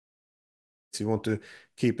You want to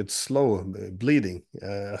keep it slow, bleeding,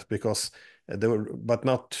 because they were, but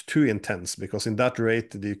not too intense, because in that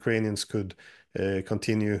rate the Ukrainians could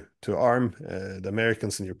continue to arm. The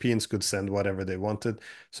Americans and Europeans could send whatever they wanted.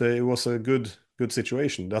 So it was a good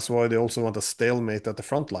situation. That's why they also want a stalemate at the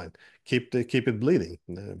front line. Keep it bleeding.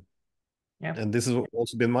 Yeah. And this has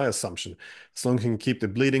also been my assumption. As long as you can keep the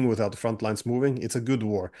bleeding without the front lines moving, it's a good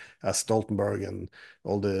war, as Stoltenberg and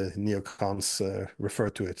all the neocons refer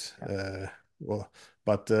to it. Yeah. Well,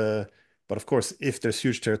 but of course, if there's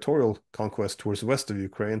huge territorial conquest towards the west of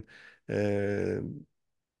Ukraine,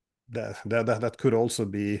 that could also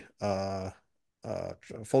be a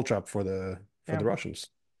fall trap for Yeah. the Russians.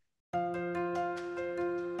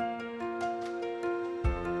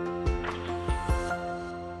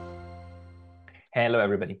 Hello,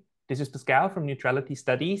 everybody. This is Pascal from Neutrality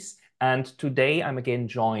Studies, and today I'm again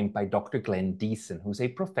joined by Dr. Glenn Diesen, who's a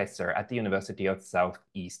professor at the University of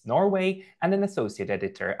Southeast Norway and an associate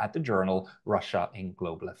editor at the journal Russia in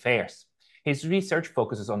Global Affairs. His research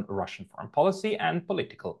focuses on Russian foreign policy and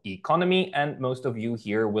political economy, and most of you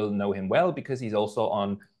here will know him well because he's also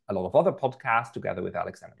on a lot of other podcasts together with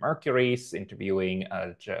Alexander Mercury's, interviewing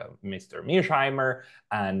Mr. Mearsheimer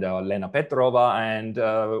and Lena Petrova. And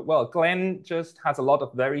well, Glenn just has a lot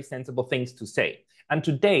of very sensible things to say. And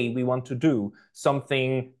today we want to do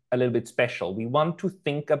something a little bit special. We want to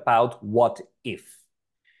think about what if,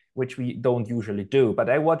 which we don't usually do. But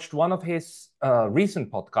I watched one of his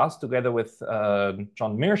recent podcasts together with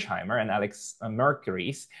John Mearsheimer and Alex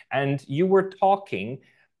Mercury's, and you were talking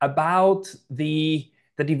about the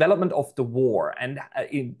development of the war and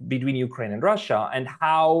between Ukraine and Russia, and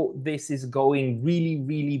how this is going really,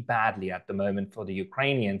 really badly at the moment for the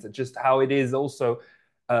Ukrainians, and just how it is also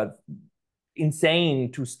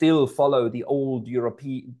insane to still follow the old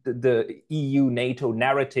European, the EU NATO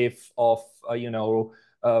narrative of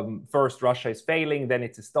first Russia is failing, then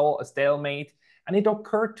it's a stalemate. And it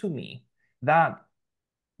occurred to me that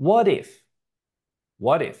what if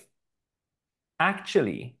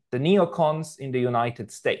actually the neocons in the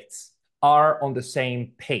United States are on the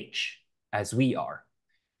same page as we are?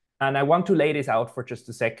 And I want to lay this out for just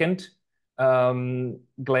a second.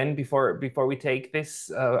 Glenn, before we take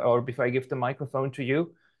this, or before I give the microphone to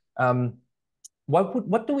you,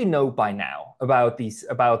 what do we know by now about the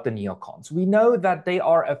neocons? We know that they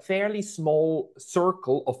are a fairly small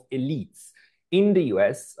circle of elites in the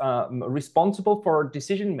US, responsible for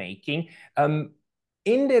decision making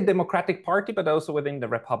in the Democratic Party, but also within the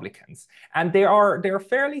Republicans. And they're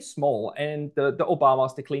fairly small. And the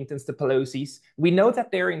Obamas, the Clintons, the Pelosi's, we know that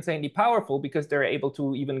they're insanely powerful because they're able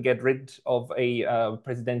to even get rid of a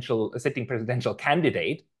sitting presidential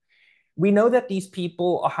candidate. We know that these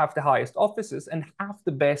people have the highest offices and have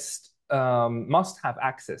the best, must have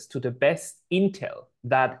access to the best intel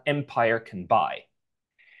that empire can buy.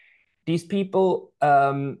 These people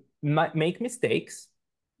might make mistakes,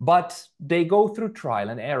 but they go through trial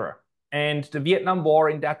and error. And the Vietnam War,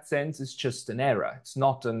 in that sense, is just an error. It's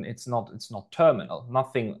not terminal.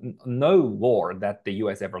 No war that the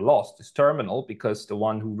US ever lost is terminal, because the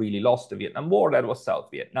one who really lost the Vietnam War, that was South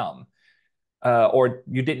Vietnam. Or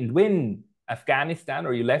you didn't win Afghanistan,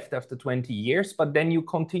 or you left after 20 years, but then you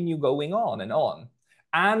continue going on and on.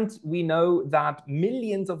 And we know that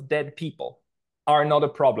millions of dead people are not a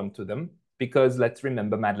problem to them, because let's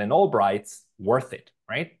remember Madeleine Albright's worth it,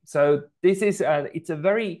 right? So this is it's a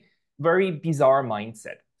very, very bizarre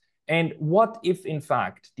mindset. And what if, in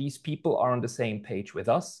fact, these people are on the same page with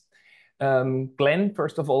us? Glenn,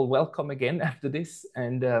 first of all, welcome again after this.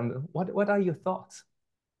 And what are your thoughts?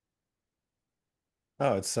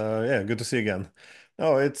 Oh, it's yeah, good to see you again.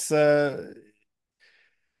 No, it's a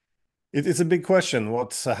big question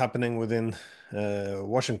what's happening within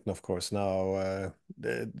Washington, of course, now.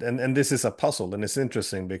 And this is a puzzle, and it's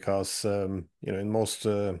interesting because in most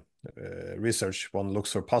research one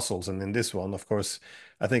looks for puzzles, and in this one, of course,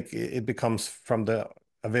 I think it becomes from the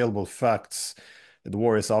available facts. The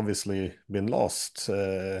war has obviously been lost.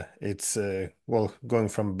 It's well, going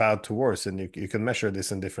from bad to worse, and you can measure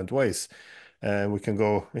this in different ways. We can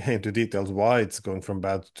go into details why it's going from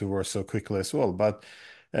bad to worse so quickly as well. But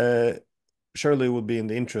uh, surely it would be in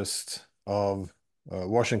the interest of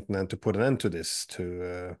Washington and to put an end to this,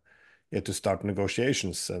 to start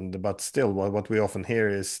negotiations. But still, what we often hear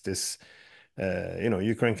is this: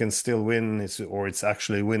 Ukraine can still win, or it's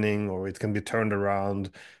actually winning, or it can be turned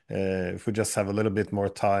around. If we just have a little bit more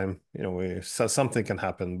time, something can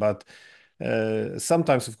happen. But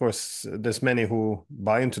sometimes, of course, there's many who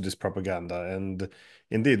buy into this propaganda, and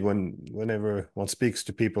indeed, whenever one speaks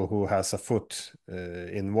to people who has a foot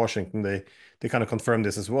in Washington, they kind of confirm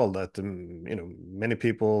this as well, that many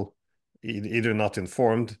people either not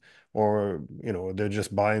informed or they're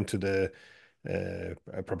just buying to the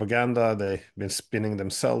propaganda they've been spinning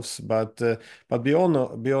themselves. But we all know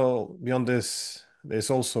beyond this,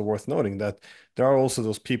 it's also worth noting that there are also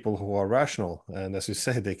those people who are rational, and as you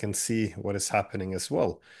say, they can see what is happening as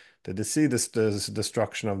well. That they see this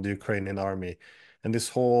destruction of the Ukrainian army and this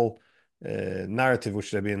whole narrative,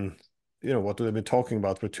 which they've been, what they've been talking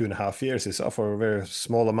about for 2.5 years, is for a very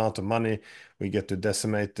small amount of money, we get to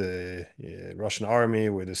decimate the Russian army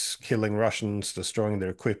with this killing Russians, destroying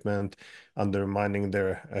their equipment, undermining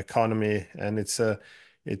their economy, and it's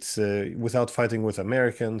without fighting with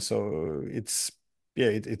Americans. So it's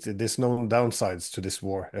yeah, there's no downsides to this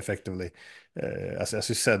war effectively. As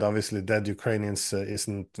you said, obviously, dead Ukrainians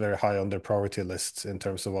isn't very high on their priority lists in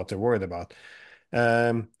terms of what they're worried about.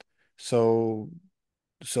 Um, so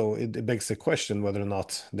it begs the question whether or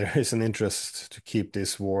not there is an interest to keep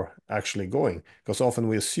this war actually going, because often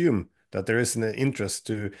we assume that there is an interest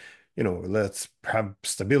to, let's have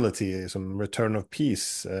stability, some return of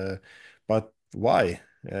peace. But why?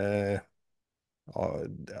 Uh,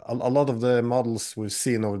 a lot of the models we've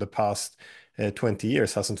seen over the past 20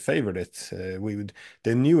 years hasn't favored it.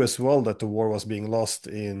 They knew as well that the war was being lost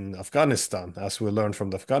in Afghanistan, as we learned from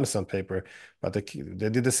the Afghanistan paper, but they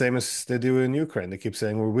did the same as they do in Ukraine. They keep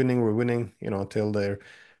saying we're winning, until they're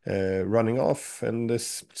running off. And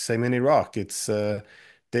this same in Iraq.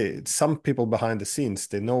 Some people behind the scenes,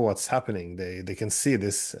 they know what's happening. They can see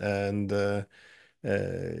this, and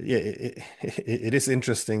yeah, it is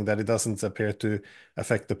interesting that it doesn't appear to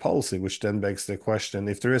affect the policy, which then begs the question: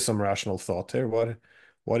 if there is some rational thought here,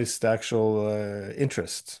 what is the actual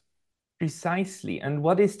interest? Precisely. And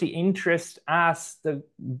what is the interest as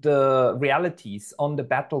the realities on the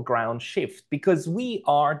battleground shift? Because we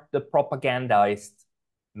are the propagandized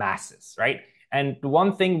masses, right? And the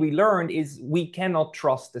one thing we learned is we cannot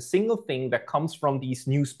trust a single thing that comes from these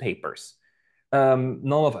newspapers. None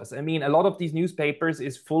of us. I mean, a lot of these newspapers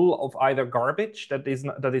is full of either garbage that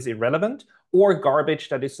is irrelevant, or garbage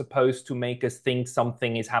that is supposed to make us think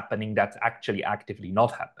something is happening that's actually actively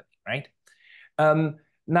not happening, right?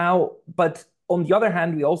 Now, but on the other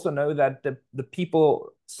hand, we also know that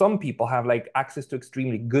some people have like access to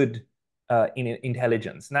extremely good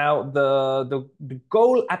intelligence. Now, the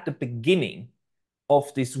goal at the beginning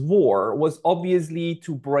of this war was obviously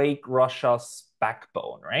to break Russia's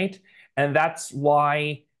backbone, right? And that's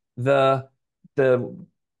why the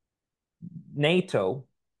NATO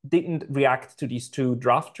didn't react to these two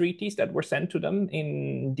draft treaties that were sent to them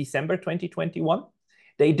in December 2021.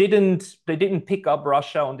 They didn't pick up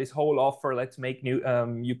Russia on this whole offer, let's make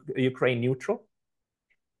Ukraine neutral.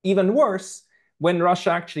 Even worse, when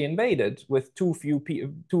Russia actually invaded with too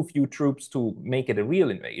few troops to make it a real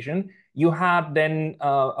invasion, you had then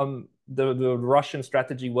the Russian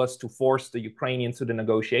strategy was to force the Ukrainians to the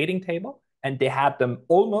negotiating table, and they had them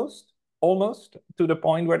almost to the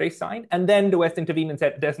point where they signed. And then the West intervened and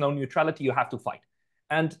said, "There's no neutrality; you have to fight."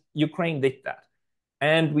 And Ukraine did that,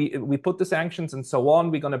 and we put the sanctions and so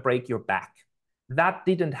on. We're going to break your back. That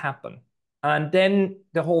didn't happen. And then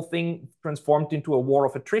the whole thing transformed into a war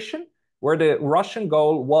of attrition, where the Russian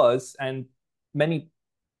goal was, and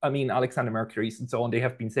Alexander Mercury's and so on, they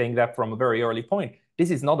have been saying that from a very early point. This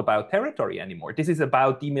is not about territory anymore. This is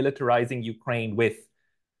about demilitarizing Ukraine with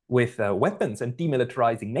weapons and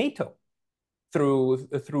demilitarizing NATO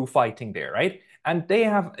through fighting there, right? And they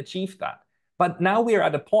have achieved that. But now we are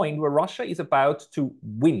at a point where Russia is about to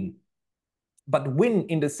win, but win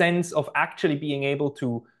in the sense of actually being able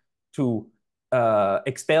to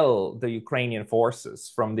expel the Ukrainian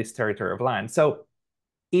forces from this territory of land. So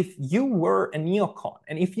if you were a neocon,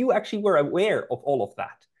 and if you actually were aware of all of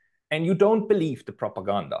that, and you don't believe the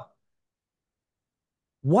propaganda,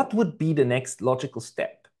 what would be the next logical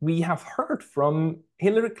step? We have heard from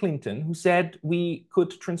Hillary Clinton, who said we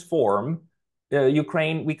could transform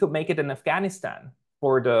Ukraine, we could make it an Afghanistan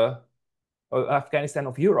for the Afghanistan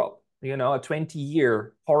of Europe, a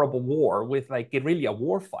 20-year horrible war with like guerrilla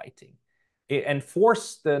war fighting, and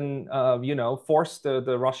force the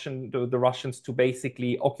Russians to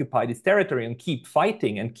basically occupy this territory and keep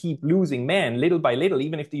fighting and keep losing men little by little,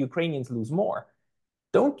 even if the Ukrainians lose more.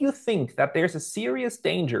 Don't you think that there's a serious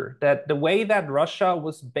danger that the way that Russia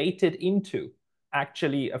was baited into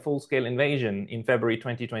actually a full-scale invasion in February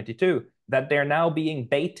 2022, that they're now being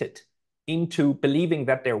baited into believing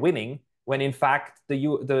that they're winning, when in fact the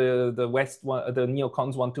West, the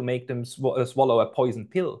neocons want to make them swallow a poison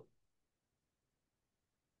pill?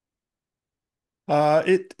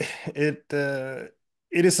 It it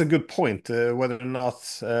it is a good point, whether or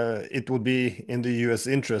not it would be in the U.S.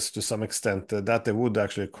 interest to some extent that they would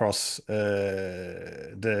actually cross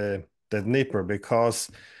the Dnieper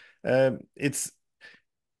because it's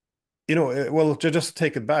well, just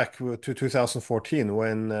take it back to 2014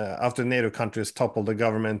 when after NATO countries toppled the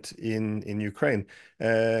government in Ukraine.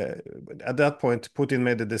 At that point, Putin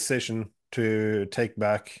made the decision to take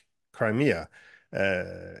back Crimea,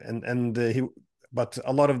 but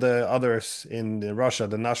a lot of the others in Russia,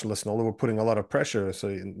 the nationalists and all, were putting a lot of pressure. So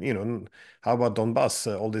how about Donbass,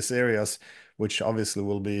 all these areas, which obviously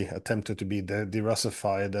will be attempted to be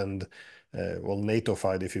de-Russified and well,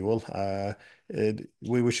 NATO-fied, if you will.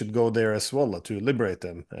 We should go there as well to liberate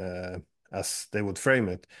them, as they would frame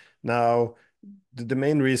it. Now, the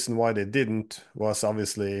main reason why they didn't was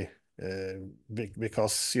obviously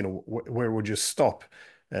because where would you stop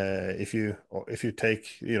if you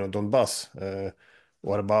take Donbass?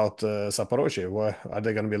 What about Zaporozhye? Why are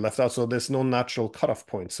they going to be left out? So there's no natural cutoff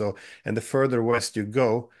point. So, and the further west you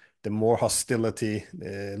go, the more hostility,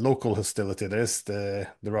 local hostility there is, the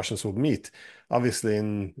Russians would meet. Obviously,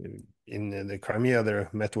 in the Crimea, they're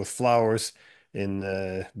met with flowers. In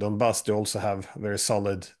Donbass, they also have very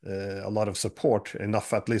solid, a lot of support,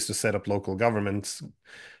 enough at least to set up local governments,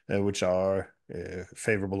 which are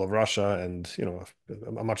favorable of Russia and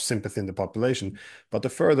a much sympathy in the population. But the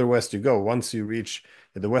further west you go, once you reach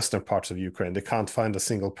the western parts of Ukraine, they can't find a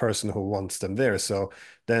single person who wants them there. So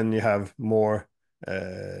then you have more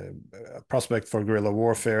prospect for guerrilla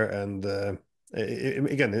warfare, and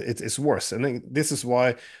again, it's worse. And this is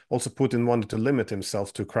why also Putin wanted to limit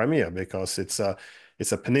himself to Crimea, because it's a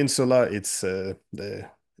peninsula. It's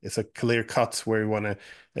a clear cut where you want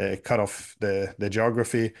to cut off the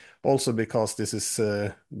geography. Also because this is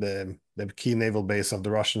the key naval base of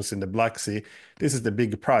the Russians in the Black Sea. This is the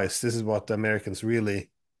big prize. This is what the Americans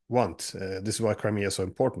really want. This is why Crimea is so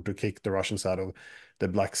important, to kick the Russians out of the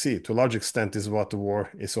Black Sea. To a large extent, is what the war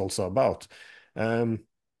is also about.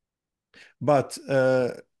 But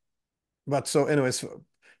so anyways,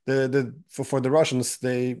 for the Russians,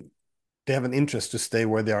 they have an interest to stay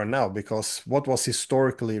where they are now, because what was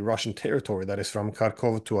historically Russian territory, that is from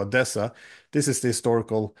Kharkov to Odessa, this is the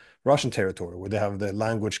historical Russian territory where they have the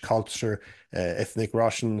language, culture, ethnic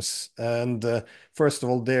Russians, and first of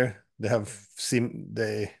all, they have seen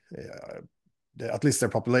at least their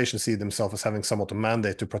population see themselves as having somewhat a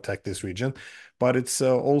mandate to protect this region, but it's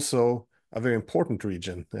also a very important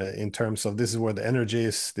region in terms of this is where the energy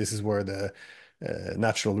is, this is where the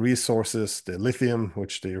natural resources, the lithium,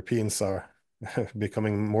 which the Europeans are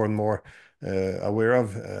becoming more and more aware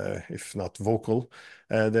of, if not vocal.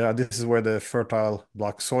 This is where the fertile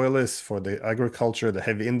black soil is for the agriculture, the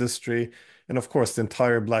heavy industry, and of course the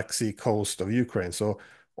entire Black Sea coast of Ukraine. So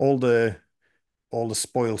all the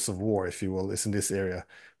spoils of war, if you will, is in this area.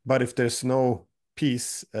 But if there's no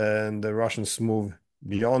peace and the Russians move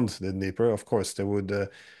beyond the Dnieper, of course, they would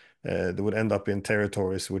end up in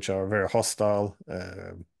territories which are very hostile,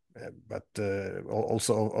 but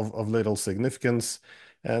also of little significance.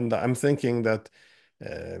 And I'm thinking that,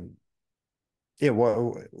 yeah,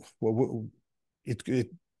 it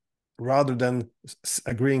rather than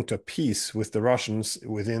agreeing to a peace with the Russians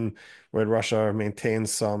within where Russia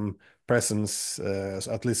maintains some presence,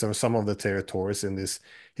 at least over some of the territories in these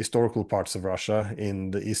historical parts of Russia in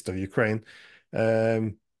the east of Ukraine,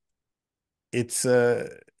 it's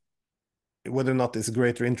whether or not it's a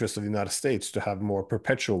greater interest of the United States to have more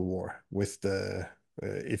perpetual war with the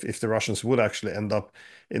if the Russians would actually end up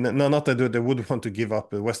in not that they would want to give up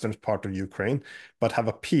the western part of Ukraine, but have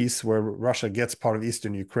a peace where Russia gets part of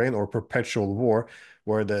eastern Ukraine, or perpetual war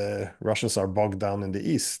where the Russians are bogged down in the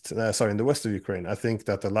in the west of Ukraine. I think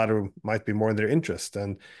that the latter might be more in their interest.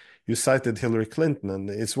 And you cited Hillary Clinton, and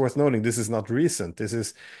it's worth noting this is not recent. This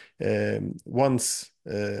is once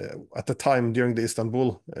at the time during the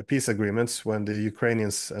Istanbul peace agreements, when the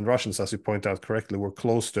Ukrainians and Russians, as you point out correctly, were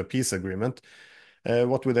close to a peace agreement.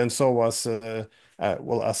 What we then saw was,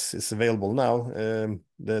 well, as is available now,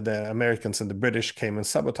 the Americans and the British came and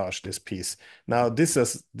sabotaged this peace. Now, this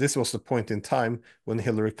was the point in time when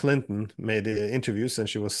Hillary Clinton made interviews, and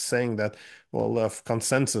she was saying that, well, a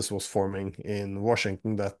consensus was forming in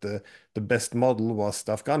Washington that the best model was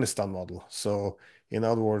the Afghanistan model. So, in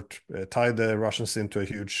other words, tie the Russians into a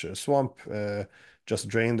huge swamp, just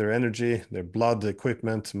drain their energy, their blood,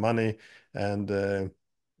 equipment, money, and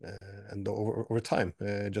over time,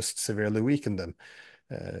 just severely weaken them.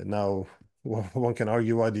 Now, one can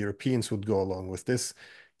argue why the Europeans would go along with this,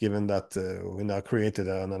 given that we now created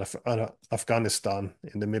an Afghanistan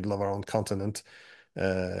in the middle of our own continent,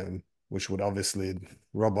 which would obviously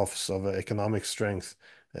rob us of economic strength,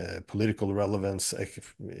 political relevance,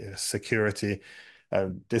 security.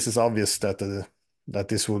 This is obvious that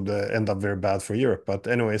this would end up very bad for Europe. But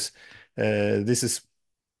anyways, this is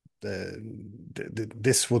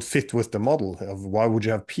this would fit with the model of why would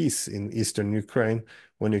you have peace in Eastern Ukraine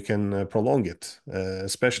when you can prolong it,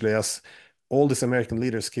 especially as all these American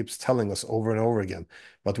leaders keeps telling us over and over again,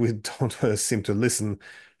 but we don't seem to listen.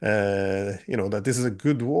 That this is a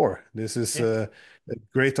good war. This is Yeah,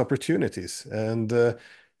 great opportunities, and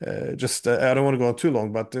just I don't want to go on too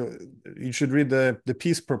long, but you should read the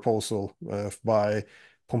peace proposal by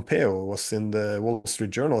Pompeo. Was in the Wall Street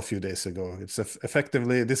Journal a few days ago. It's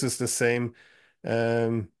effectively this is the same.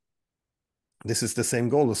 Um, this is the same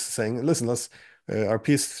goal as saying, listen, let's our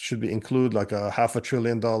piece should be include like a $500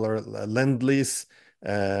 billion lend lease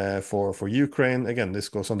for Ukraine. Again, this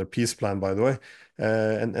goes on the peace plan, by the way,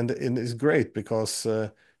 and it's great because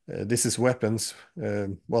this is weapons.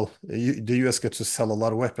 The U.S. gets to sell a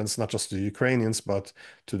lot of weapons, not just to the Ukrainians, but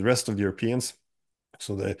to the rest of the Europeans.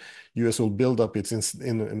 So the U.S. will build up its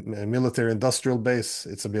in military industrial base,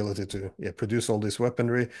 its ability to produce all this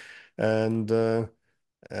weaponry, and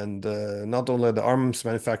not only the arms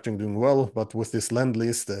manufacturing doing well, but with this lend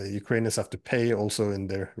lease, the Ukrainians have to pay also in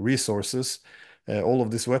their resources. All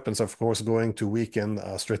of these weapons, are, of course, going to weaken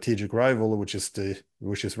a strategic rival, which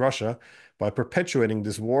is Russia. By perpetuating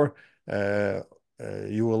this war,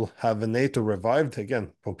 you will have a NATO revived.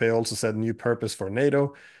 Again, Pompeo also said new purpose for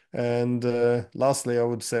NATO. And lastly, I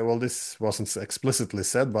would say, well, this wasn't explicitly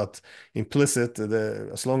said, but implicit,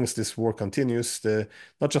 as long as this war continues,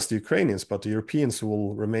 not just the Ukrainians, but the Europeans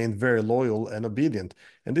will remain very loyal and obedient.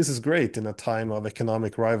 And this is great in a time of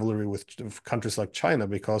economic rivalry with countries like China,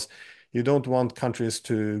 because you don't want countries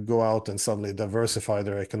to go out and suddenly diversify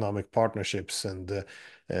their economic partnerships and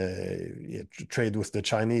trade with the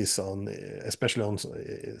Chinese especially on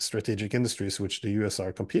strategic industries, which the US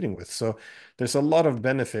are competing with. So there's a lot of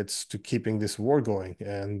benefits to keeping this war going.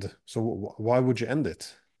 And so why would you end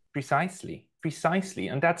it? precisely, precisely.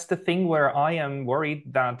 And that's the thing where I am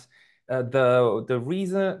worried that the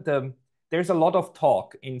reason there's a lot of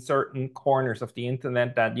talk in certain corners of the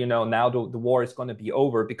internet that now the war is going to be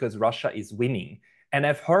over because Russia is winning. And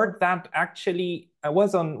I've heard that actually I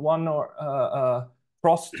was on one or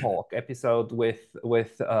crosstalk episode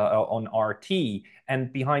with on RT,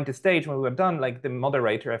 and behind the stage when we were done, like the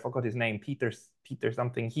moderator, I forgot his name, Peter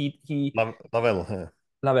something. He Lavelle, huh?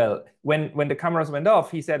 Lavelle, when the cameras went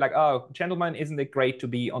off, he said like, "Oh, gentlemen, isn't it great to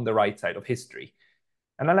be on the right side of history?"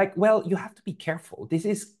 And I'm like, "Well, you have to be careful. This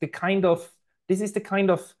is the kind of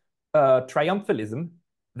triumphalism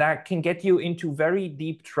that can get you into very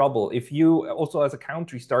deep trouble if you also, as a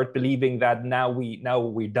country, start believing that now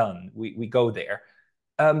we're done. We go there."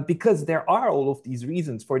 Because there are all of these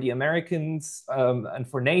reasons for the Americans and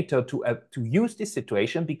for NATO to use this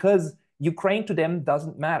situation, because Ukraine to them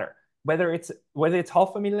doesn't matter whether it's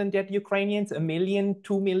 500,000 dead Ukrainians, 1 million,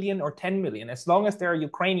 2 million, or 10 million. As long as there are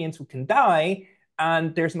Ukrainians who can die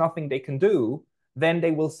and there's nothing they can do, then they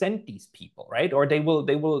will send these people, right? Or they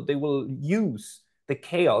will use the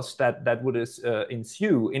chaos that would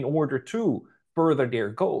ensue in order to further their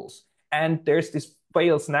goals. And there's this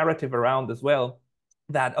false narrative around as well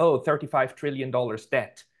that, oh, $35 trillion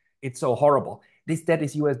debt, it's so horrible. This debt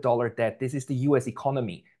is US dollar debt. This is the US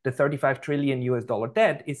economy. The 35 trillion US dollar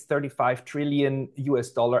debt is 35 trillion US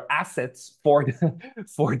dollar assets for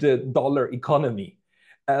the dollar economy.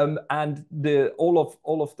 And all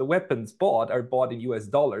of the weapons bought are bought in US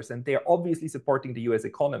dollars, and they're obviously supporting the US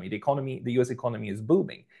economy. The US economy is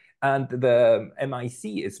booming, and the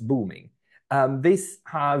MIC is booming. This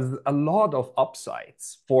has a lot of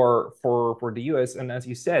upsides for the US, and as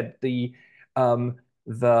you said, um,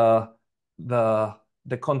 the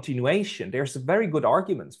the continuation. There's very good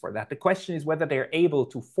arguments for that. The question is whether they're able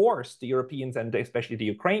to force the Europeans and especially the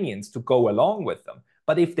Ukrainians to go along with them.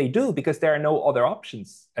 But if they do, because there are no other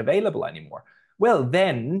options available anymore, well,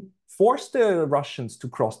 then force the Russians to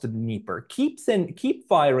cross the Dnieper, keep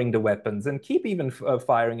firing the weapons and keep even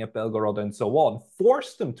firing at Belgorod and so on.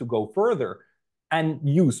 Force them to go further and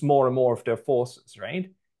use more and more of their forces,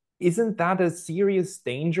 right? Isn't that a serious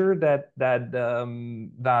danger that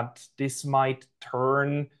this might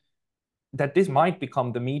turn that this might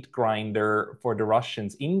become the meat grinder for the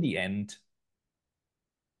Russians in the end?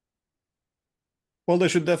 Well, they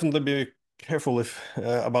should definitely be careful if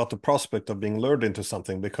about the prospect of being lured into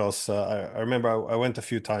something, because I remember I went a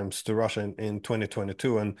few times to Russia in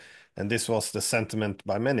 2022, and this was the sentiment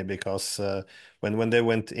by many, because when they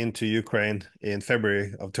went into Ukraine in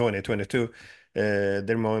February of 2022,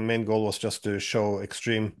 their main goal was just to show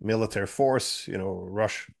extreme military force,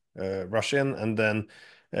 rush in, and then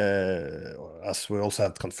as we also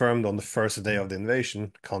had confirmed on the first day of the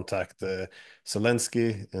invasion, contact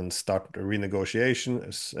Zelensky and start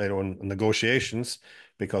negotiations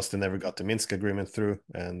because they never got the Minsk agreement through.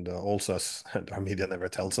 And also, as our media never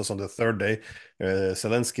tells us, on the third day,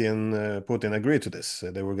 Zelensky and Putin agreed to this.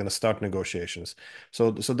 They were going to start negotiations.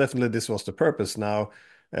 So definitely this was the purpose. Now,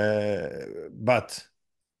 but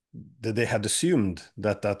they had assumed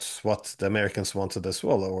that that's what the Americans wanted as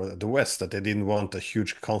well, or the West, that they didn't want a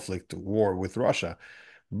huge conflict war with Russia.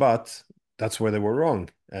 But that's where they were wrong.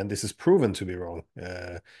 And this is proven to be wrong.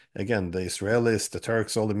 Again, the Israelis, the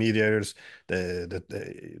Turks, all the mediators,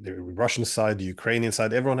 the Russian side, the Ukrainian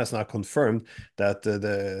side, everyone has now confirmed that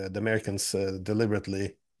the Americans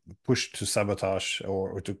deliberately pushed to sabotage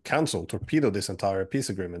or to cancel, torpedo this entire peace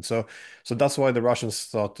agreement. So that's why the Russians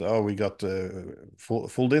thought, oh, we got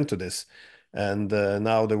fooled into this. And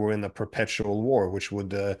now they were in a perpetual war, which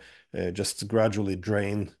would just gradually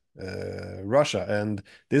drain Russia. And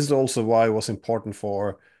this is also why it was important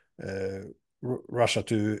for Russia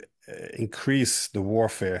to increase the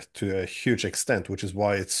warfare to a huge extent, which is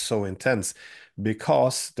why it's so intense,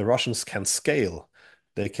 because the Russians can scale.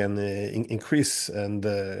 They can increase, and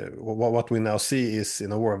what we now see is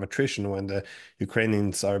in a war of attrition, when the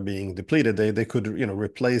Ukrainians are being depleted, they could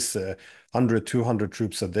replace 100, 200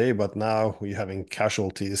 troops a day, but now we're having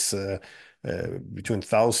casualties between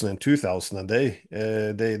 1,000 and 2,000 a day.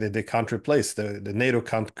 They can't replace. The NATO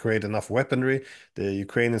can't create enough weaponry. The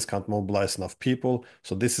Ukrainians can't mobilize enough people.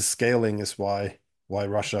 So this is scaling is why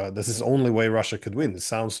Russia. This is the only way Russia could win. It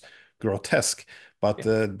sounds grotesque, but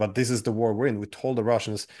Yeah. this is the war we're in. We told the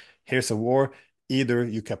Russians, here's a war. Either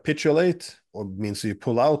you capitulate, or means you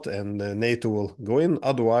pull out, and NATO will go in.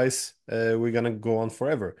 Otherwise, we're gonna go on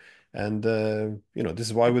forever. And this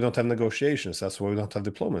is why we don't have negotiations. That's why we don't have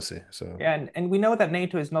diplomacy. So Yeah, and we know that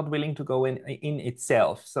NATO is not willing to go in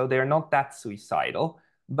itself, so they're not that suicidal,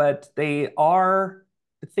 but they are.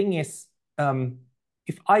 The thing is,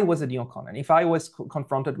 if I was a neocon and if I was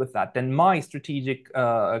confronted with that, then my strategic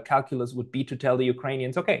calculus would be to tell the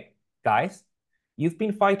Ukrainians, okay, guys, you've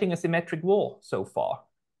been fighting a symmetric war so far.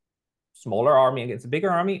 Smaller army against a bigger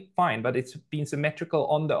army, fine, but it's been symmetrical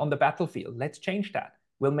on the battlefield. Let's change that.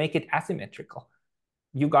 We'll make it asymmetrical.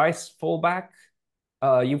 You guys fall back,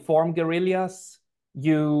 you form guerrillas,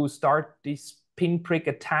 you start these pinprick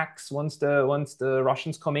attacks once the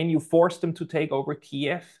Russians come in, you force them to take over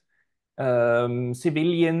Kiev.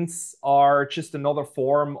 Civilians are just another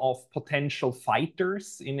form of potential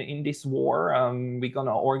fighters in this war. We're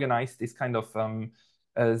gonna organize this kind of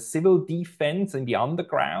civil defense in the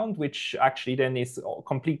underground, which actually then is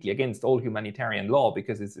completely against all humanitarian law,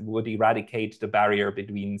 because it would eradicate the barrier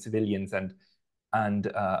between civilians and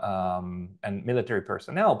military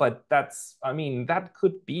personnel. But that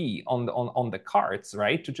could be on the cards,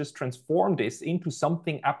 right? To just transform this into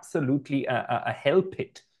something absolutely a hell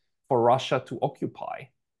pit for Russia to occupy.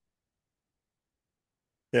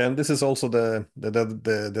 yeah, and this is also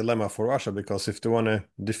the dilemma for Russia, because if they want to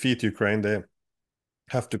defeat Ukraine, they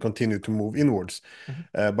have to continue to move inwards.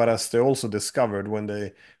 Mhm. But as they also discovered when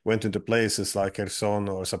they went into places like Kherson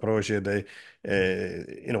or Zaporozhye, they,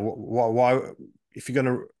 why if you're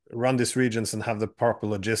going to run these regions and have the proper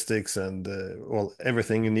logistics and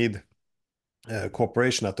everything you need,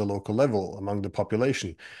 cooperation at the local level among the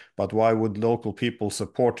population. But why would local people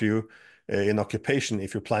support you in occupation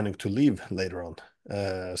if you're planning to leave later on?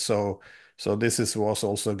 So was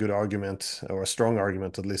also a good argument, or a strong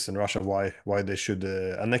argument, at least in Russia, why they should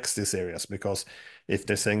annex these areas. Because if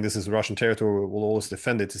they're saying this is Russian territory, we'll always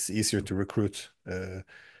defend it, it's easier to recruit a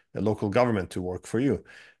local government to work for you.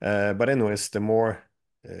 But anyways, the more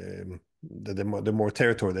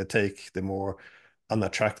territory they take, the more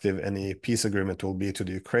unattractive any peace agreement will be to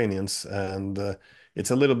the Ukrainians. And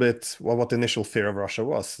it's a little bit what the initial fear of Russia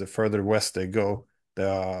was. The further west they go,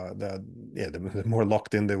 the more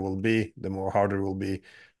locked in they will be, the more harder it will be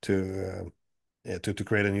to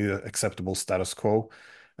create a new acceptable status quo.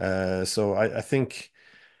 So I think,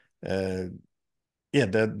 that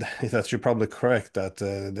you're probably correct, that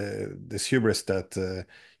this hubris that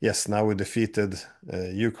yes, now we defeated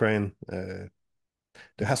Ukraine.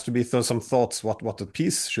 There has to be some thoughts what the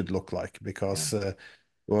peace should look like, Yeah.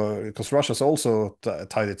 because Russia's also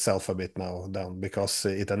tied itself a bit now down, because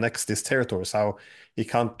it annexed these territories. How it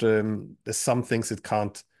can't, there's some things it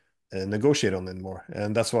can't negotiate on anymore,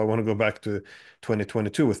 and that's why I want to go back to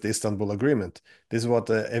 2022 with the Istanbul Agreement. This is what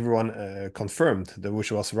everyone confirmed,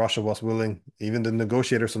 which was Russia was willing, even the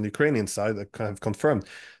negotiators on the Ukrainian side have confirmed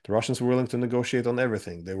the Russians were willing to negotiate on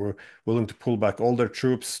everything. They were willing to pull back all their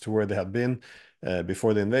troops to where they had been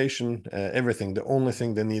before the invasion, everything. The only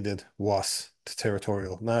thing they needed was the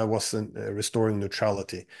territorial. Now it was restoring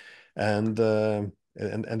neutrality, and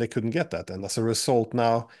they couldn't get that. And as a result,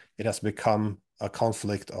 now it has become a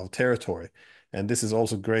conflict of territory. And this is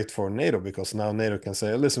also great for NATO because now NATO can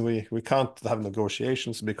say, listen, we can't have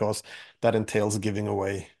negotiations because that entails giving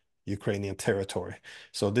away Ukrainian territory.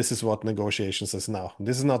 So this is what negotiations is now.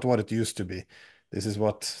 This is not what it used to be. This is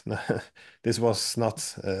what this was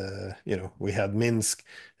not. We had Minsk,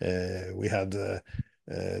 we had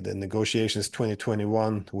the negotiations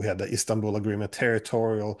 2021. We had the Istanbul Agreement,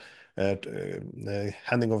 territorial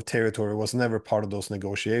handing of territory was never part of those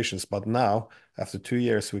negotiations. But now, after 2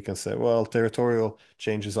 years, we can say, well, territorial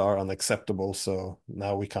changes are unacceptable, so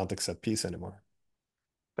now we can't accept peace anymore.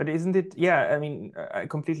 But isn't it? Yeah, I mean, I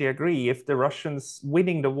completely agree. If the Russians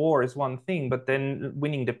winning the war is one thing, but then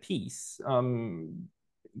winning the peace,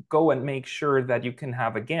 go and make sure that you can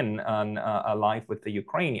have again a life with the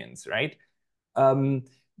Ukrainians, right? Um,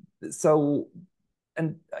 so,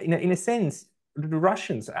 and in a sense, the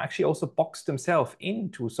Russians actually also boxed themselves in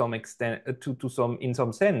to some extent, to some in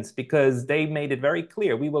some sense, because they made it very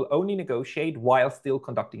clear we will only negotiate while still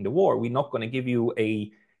conducting the war. We're not going to give you a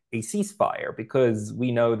ceasefire because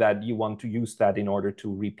we know that you want to use that in order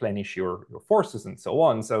to replenish your forces and so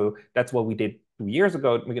on. So that's what we did 2 years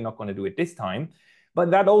ago. We're not going to do it this time.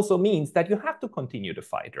 But that also means that you have to continue to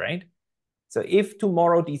fight, right? So if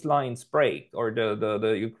tomorrow these lines break or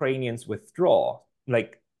the Ukrainians withdraw,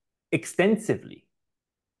 like extensively,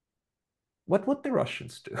 what would the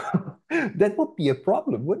Russians do? That would be a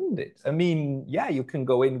problem, wouldn't it? I mean, yeah, you can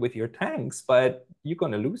go in with your tanks, but you're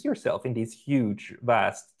going to lose yourself in this huge,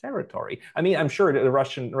 vast territory. I mean, I'm sure the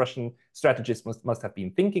Russian strategists must have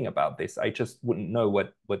been thinking about this. I just wouldn't know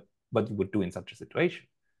what you would do in such a situation.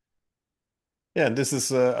 Yeah, and this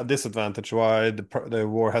is a disadvantage why the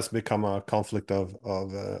war has become a conflict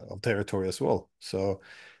of territory as well. So,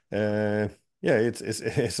 uh, yeah,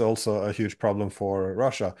 it's also a huge problem for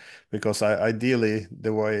Russia because ideally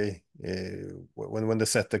the way when they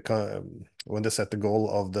set when they set the goal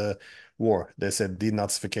of the war, they said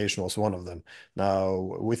denazification was one of them.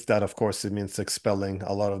 Now, with that, of course, it means expelling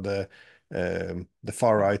a lot of the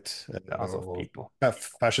far right The Azov or people.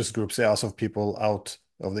 fascist groups, yeah, of people out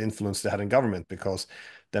of the influence they had in government because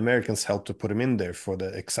the Americans helped to put them in there for the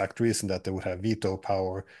exact reason that they would have veto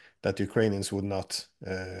power, that the Ukrainians would not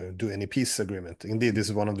do any peace agreement. Indeed, this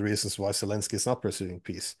is one of the reasons why Zelensky is not pursuing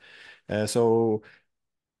peace. And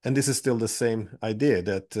this is still the same idea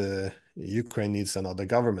that Ukraine needs another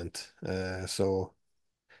government. So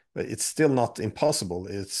but it's still not impossible.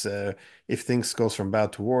 It's if things goes from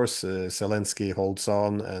bad to worse, Zelensky holds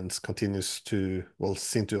on and continues to, well,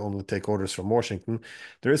 seem to only take orders from Washington.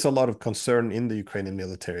 There is a lot of concern in the Ukrainian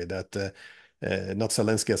military that not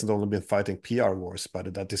Zelensky hasn't only been fighting PR wars,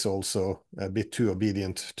 but that is also a bit too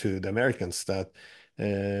obedient to the Americans. That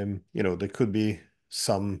there could be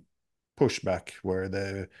some pushback where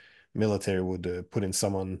the military would put in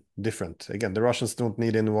someone different. Again, the Russians don't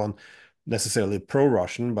need anyone necessarily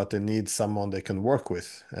pro-Russian, but they need someone they can work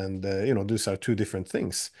with. And these are two different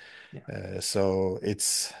things. Yeah. So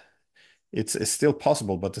it's still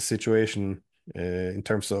possible, but the situation in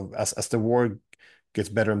terms of as the war gets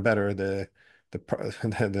better and better, the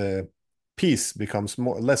the peace becomes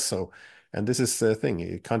more less so. And this is the thing: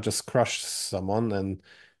 you can't just crush someone, and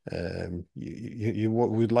you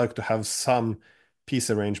would like to have some peace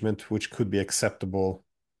arrangement which could be acceptable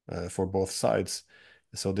for both sides.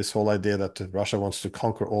 So this whole idea that Russia wants to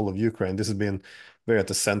conquer all of Ukraine, this has been very at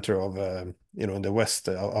the center of in the West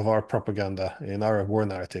of our propaganda in our war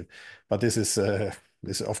narrative. But this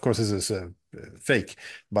of course this is fake,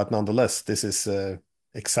 but nonetheless this is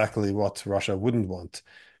exactly what Russia wouldn't want.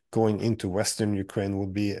 Going into Western Ukraine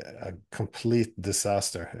would be a complete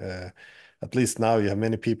disaster. At least now you have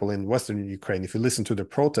many people in Western Ukraine. If you listen to the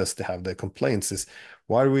protests, they have the complaints is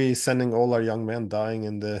why are we sending all our young men dying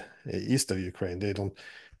in the east of Ukraine? They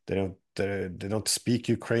don't speak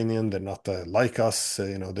Ukrainian. They're not like us.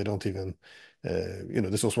 They don't even.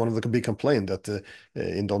 This was one of the big complaints that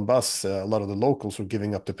in Donbass, a lot of the locals were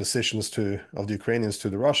giving up the positions of the Ukrainians to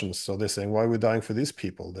the Russians. So they're saying, why are we dying for these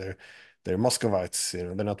people? They're Muscovites.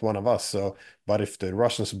 They're not one of us. So, but if the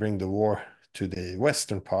Russians bring the war to the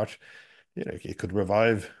western part, it could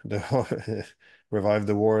revive the revive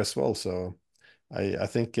the war as well. So I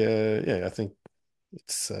think I think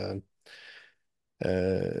it's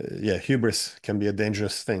hubris can be a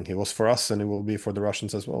dangerous thing. It was for us, and it will be for the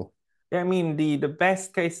Russians as well. I mean, the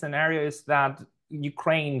best case scenario is that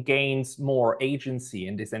Ukraine gains more agency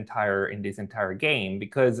in this entire game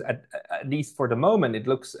because at least for the moment it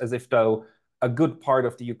looks as if though a good part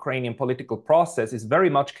of the Ukrainian political process is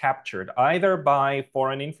very much captured either by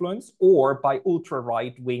foreign influence or by ultra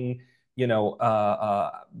right wing,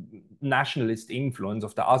 nationalist influence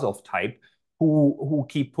of the Azov type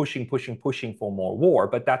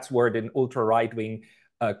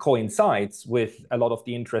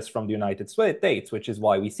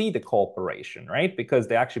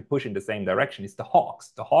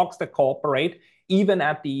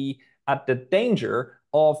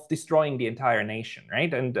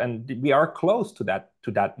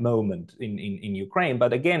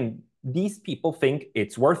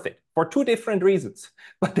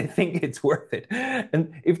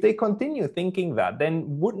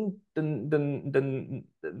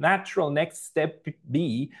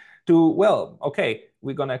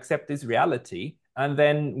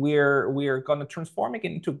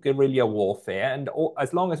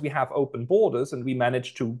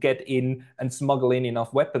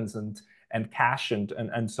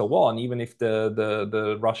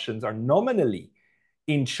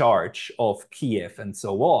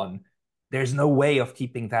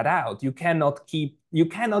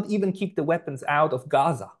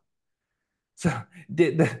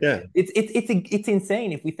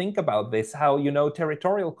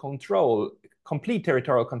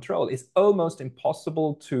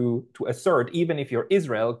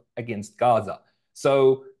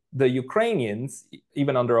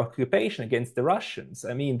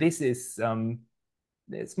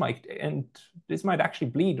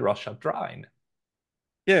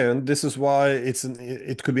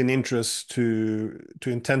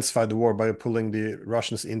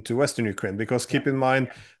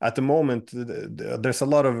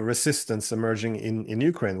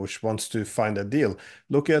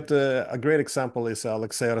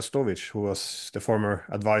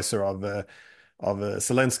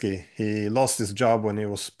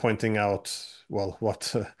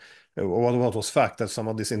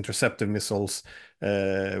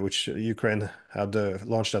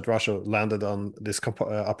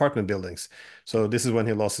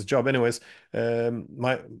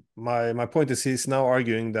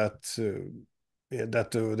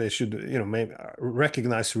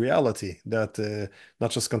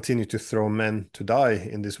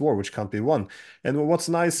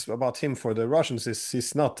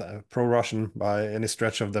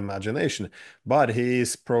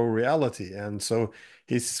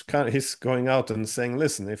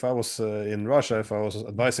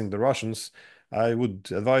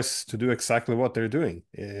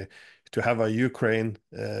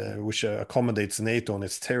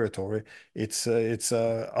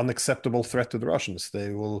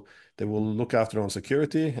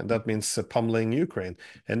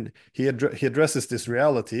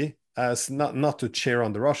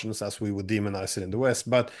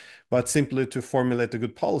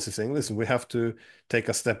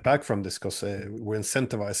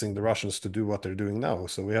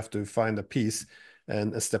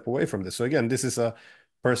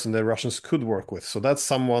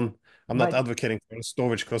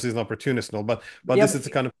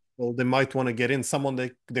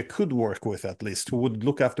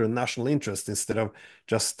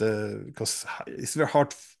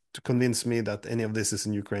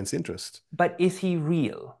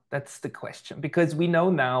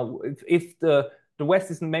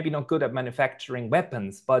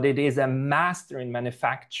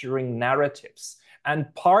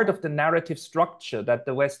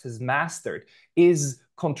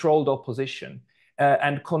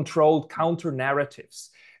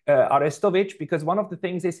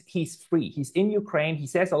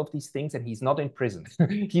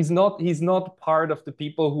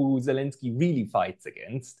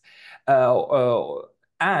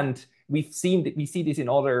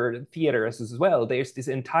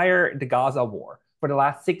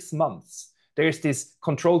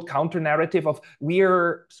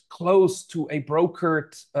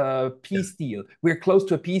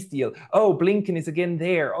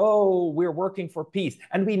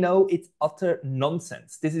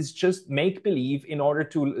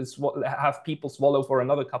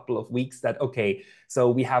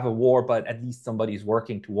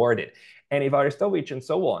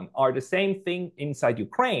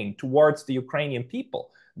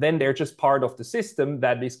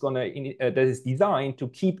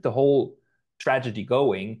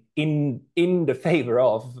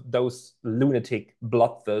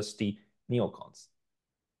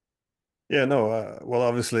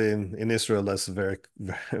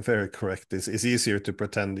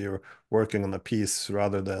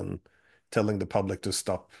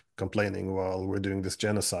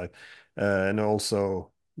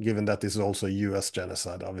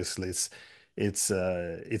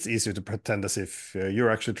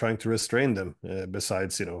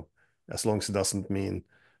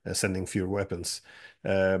sending fewer weapons.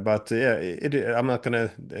 But yeah, I'm not going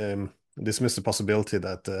to dismiss the possibility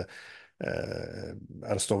that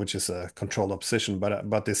Arestowicz is a controlled opposition,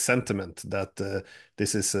 but this sentiment that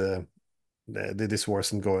this is this war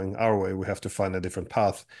isn't going our way, we have to find a different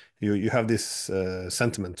path. You have this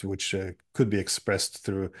sentiment which could be expressed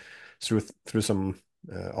through some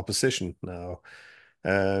opposition now.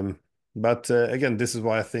 Um, but again, this is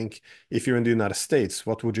why I think if you're in the United States,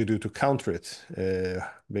 what would you do to counter it?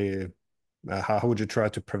 How would you try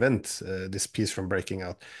to prevent this peace from breaking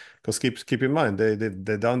out? Because keep in mind,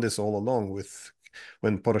 they done this all along with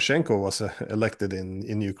when Poroshenko was elected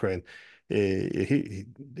in Ukraine.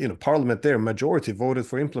 Parliament there, majority voted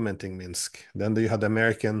for implementing Minsk. Then you had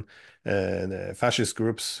American fascist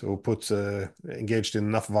groups who engaged in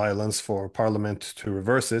enough violence for parliament to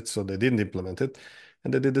reverse it, so they didn't implement it.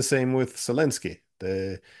 And they did the same with Zelensky.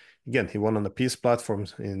 Again, he won on a peace platform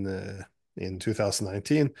in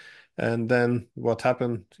 2019. And then what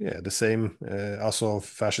happened? Yeah, the same also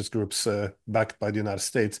fascist groups backed by the United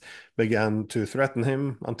States began to threaten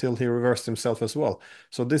him until he reversed himself as well.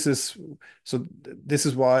 So this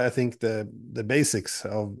is why I think the basics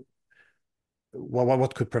of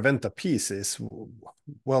what could prevent a peace is,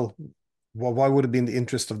 well, why would it be in the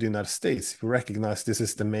interest of the United States if you recognize this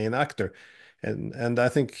is the main actor? And I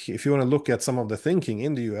think if you want to look at some of the thinking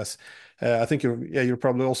in the US, I think you're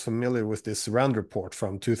probably also familiar with this Rand report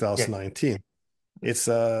from Yes. 2019. It's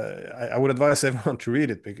I would advise everyone to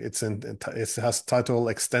read it. It has title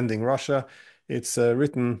Extending Russia. It's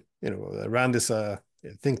written, Rand is a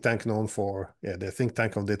think tank known for the think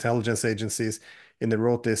tank of the intelligence agencies, and they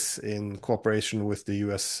wrote this in cooperation with the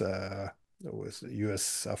US,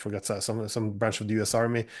 I forgot, some branch of the US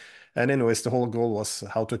Army. And anyways, the whole goal was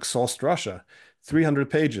how to exhaust Russia. 300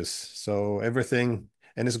 pages. So everything,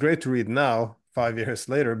 and it's great to read now, 5 years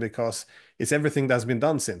later, because it's everything that's been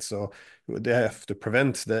done since. So they have to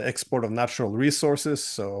prevent the export of natural resources.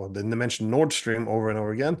 So they mention Nord Stream over and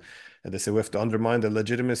over again. And they say we have to undermine the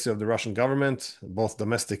legitimacy of the Russian government, both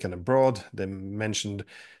domestic and abroad. They mentioned,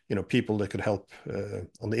 people that could help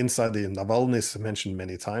on the inside. The Navalny is mentioned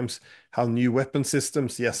many times. How new weapon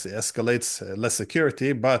systems, yes, it escalates less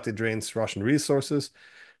security, but it drains Russian resources.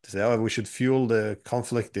 They say, oh, we should fuel the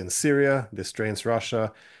conflict in Syria. This drains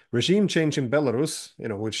Russia. Regime change in Belarus,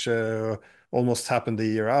 which almost happened the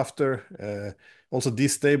year after. Also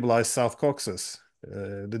destabilized South Caucasus,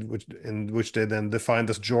 which they then defined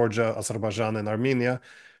as Georgia, Azerbaijan, and Armenia.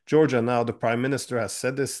 Georgia, now the prime minister has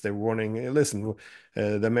said this. They're warning, hey, listen,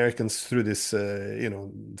 the Americans through this,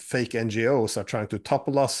 fake NGOs are trying to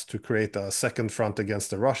topple us to create a second front against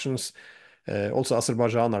the Russians. Also,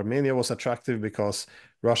 Azerbaijan, Armenia was attractive because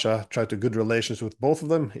Russia tried to good relations with both of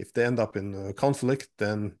them. If they end up in conflict,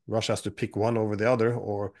 then Russia has to pick one over the other,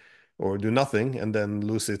 or do nothing and then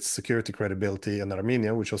lose its security credibility in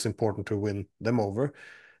Armenia, which was important to win them over.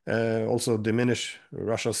 Also diminish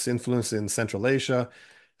Russia's influence in Central Asia,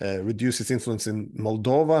 reduce its influence in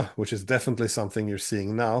Moldova, which is definitely something you're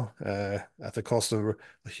seeing now at the cost of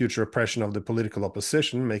a huge repression of the political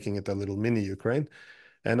opposition, making it a little mini Ukraine.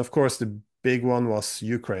 And of course, the big one was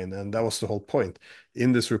Ukraine, and that was the whole point.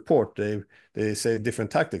 In this report, they say different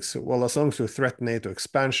tactics. Well, as long as we threaten NATO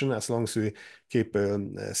expansion, as long as we keep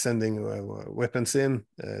sending weapons in,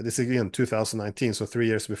 this is again 2019, so 3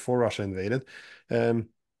 years before Russia invaded.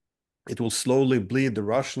 It will slowly bleed the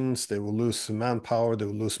Russians. They will lose manpower. They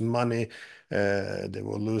will lose money. They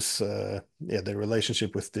will lose their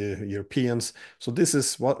relationship with the Europeans. So this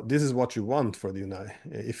is what you want for the United.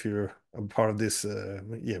 If you're a part of this,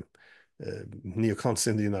 neocons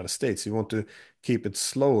in the United States, you want to keep it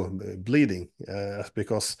slow, bleeding,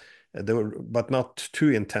 because they were, but not too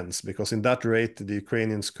intense, because in that rate the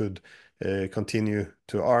Ukrainians could continue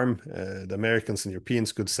to arm. The Americans and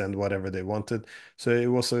Europeans could send whatever they wanted. So it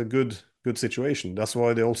was a good situation. That's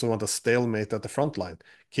why they also want a stalemate at the front line.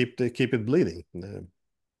 Keep it bleeding.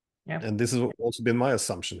 Yeah. And this has also been my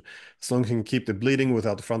assumption. As long as you can keep the bleeding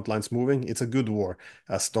without the front lines moving, it's a good war,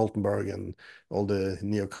 as Stoltenberg and all the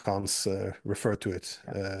neocons refer to it.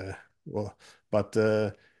 Well, but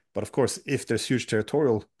of course, if there's huge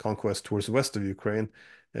territorial conquest towards the west of Ukraine,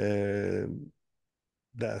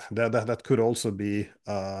 that could also be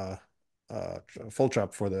a fall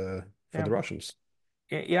trap for the Russians.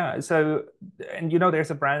 Yeah. So, and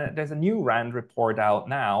there's a new Rand report out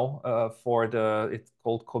now it's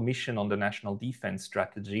called Commission on the National Defense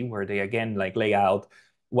Strategy, where they again lay out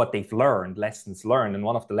what they've learned, lessons learned. And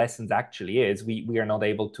one of the lessons actually is we are not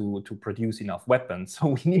able to produce enough weapons. So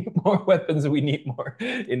we need more weapons, we need more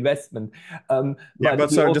investment.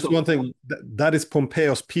 But sorry, just one thing, that is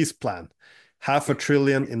Pompeo's peace plan. 500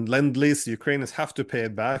 billion in lend-lease. The Ukrainians have to pay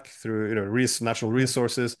it back through natural Mm.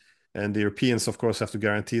 resources, and the Europeans, of course, have to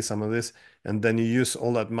guarantee some of this. And then you use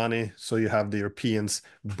all that money, so you have the Europeans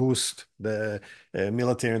boost the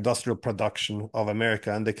military industrial production of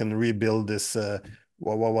America, and they can rebuild this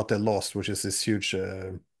what they lost, which is this huge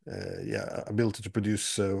ability to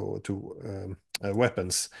produce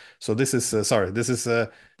weapons. So this is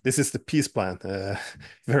this is the peace plan.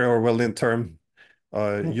 Very Orwellian term,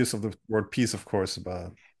 use of the word peace, of course,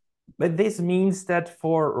 but But this means that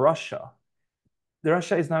for Russia,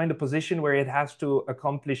 Russia is now in the position where it has to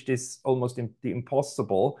accomplish this almost the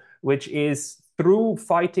impossible, which is through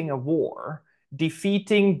fighting a war,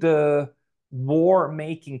 defeating the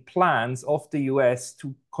war-making plans of the US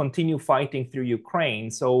to continue fighting through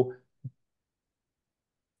Ukraine. So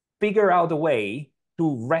figure out a way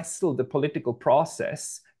to wrestle the political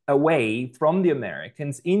process away from the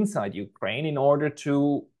Americans inside Ukraine in order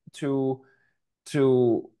to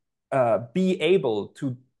be able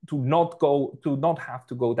to not have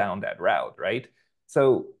to go down that route, right? So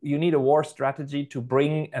you need a war strategy to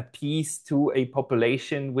bring a peace to a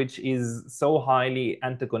population which is so highly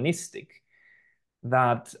antagonistic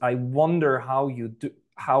that I wonder how you do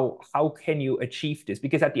how can you achieve this?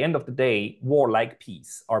 Because at the end of the day, war like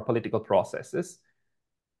peace are political processes.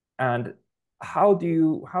 And how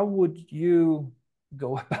would you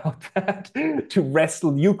go about that to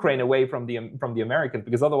wrestle Ukraine away from the Americans?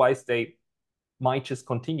 Because otherwise they might just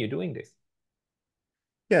continue doing this.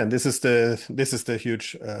 yeah, and this is the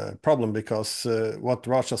huge problem, because what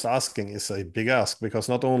Russia's asking is a big ask, because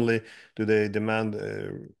not only do they demand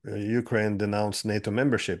Ukraine denounce NATO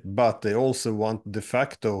membership, but they also want de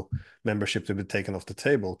facto membership to be taken off the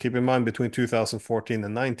table. Keep in mind, between 2014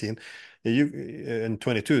 and 19, and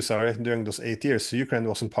 22, sorry, during those 8 years, Ukraine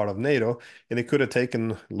wasn't part of NATO, and it could have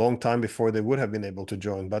taken a long time before they would have been able to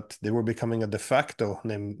join, but they were becoming a de facto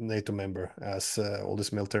NATO member, as all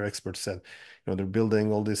these military experts said. They're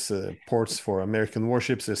building all these ports for American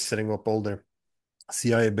warships. They're setting up all their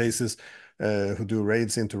CIA bases who do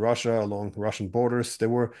raids into Russia along Russian borders. They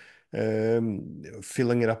were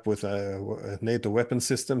filling it up with a NATO weapon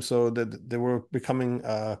system, so that they were becoming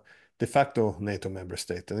a de facto NATO member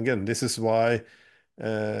state. And again, this is why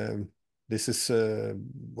um, this is,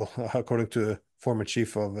 well, according to a former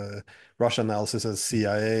chief of Russia analysis at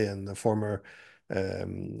CIA and a former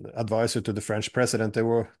advisor to the French president,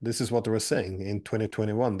 this is what they were saying in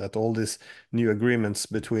 2021, that all these new agreements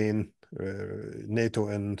between NATO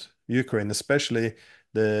and Ukraine, especially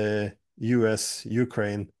the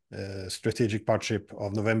US-Ukraine strategic partnership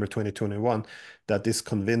of November 2021, that this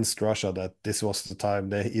convinced Russia that this was the time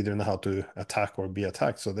they either know how to attack or be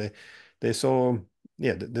attacked. So they saw,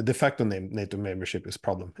 yeah, the de facto NATO membership is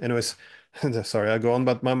problem. Anyways, sorry, I go on,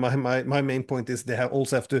 but my main point is they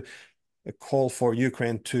also have to call for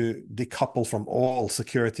Ukraine to decouple from all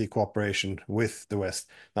security cooperation with the West.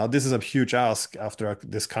 Now, this is a huge ask after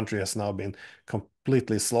this country has now been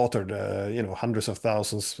completely slaughtered. Hundreds of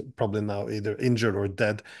thousands probably now either injured or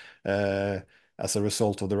dead as a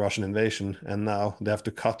result of the Russian invasion, and now they have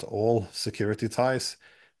to cut all security ties.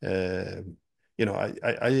 Uh,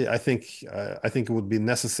 I think it would be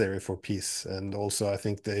necessary for peace, and also I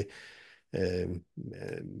think they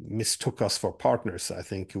mistook us for partners. I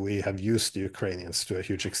think we have used the Ukrainians to a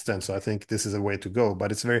huge extent. So I think this is a way to go,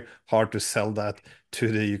 but it's very hard to sell that to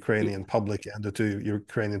the Ukrainian public and to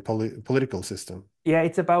Ukrainian political system. Yeah,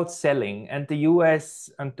 it's about selling, and the US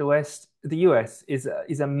and the West, the US is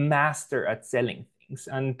a master at selling things,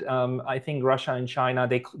 and I think Russia and China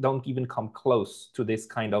they don't even come close to this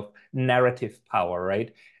kind of narrative power,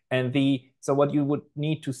 right? And the so what you would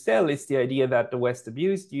need to sell is the idea that the West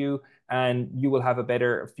abused you, and you will have a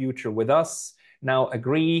better future with us. Now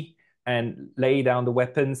agree and lay down the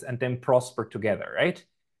weapons, and then prosper together, right?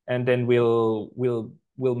 And then we'll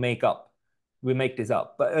make up we make this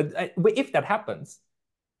up. But if that happens,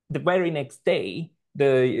 the very next day,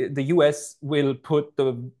 the US will put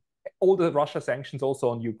all the Russia sanctions also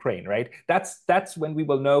on Ukraine, right? That's when we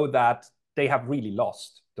will know that they have really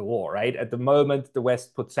lost the war, right? At the moment, the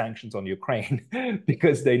West put sanctions on Ukraine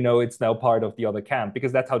because they know it's now part of the other camp,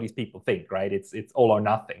 because that's how these people think, right? It's all or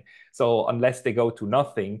nothing. So unless they go to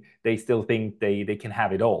nothing, they still think they can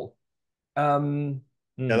have it all. Um,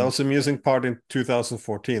 Yeah, that mm, was the amusing part in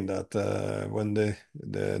 2014, that when the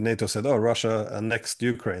NATO said, "Oh, Russia annexed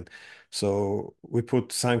Ukraine," so we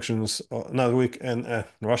put sanctions. No, we and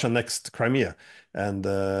Russia annexed Crimea, and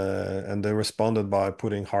they responded by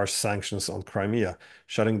putting harsh sanctions on Crimea,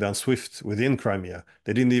 shutting down SWIFT within Crimea.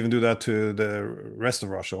 They didn't even do that to the rest of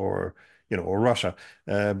Russia, or Russia,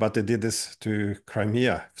 but they did this to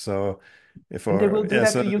Crimea. So And they will For do yeah,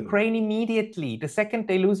 that so to Ukraine immediately. The second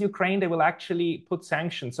they lose Ukraine, they will actually put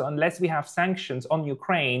sanctions. So unless we have sanctions on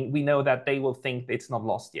Ukraine, we know that they will think it's not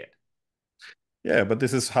lost yet. yeah, but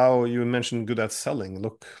this is how you mentioned good at selling.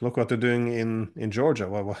 Look what they're doing in Georgia.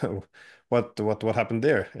 What happened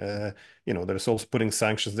there? They're also putting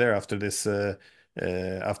sanctions there after this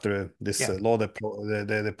Yeah. law that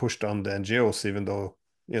they pushed on the NGOs, even though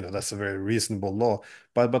that's a very reasonable law.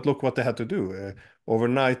 But look what they had to do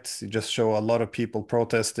overnight. You just show a lot of people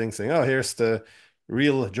protesting, saying, "Oh, here's the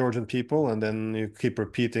real Georgian people," and then you keep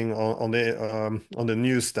repeating on the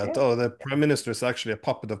news that, Yeah. oh, the prime minister is actually a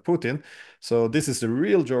puppet of Putin. So this is the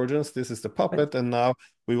real Georgians, this is the But puppet, and now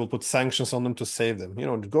we will put sanctions on them to save them.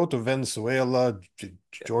 Go to Venezuela,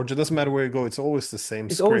 Georgia, doesn't matter where you go, it's always the same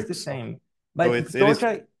it's always the script. So, same. so But it is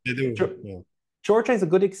they do. Yeah. Georgia is a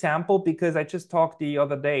good example because I just talked the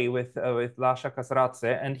other day with Lasha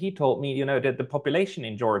Kasradze, and he told me, that the population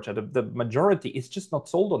in Georgia, the majority, is just not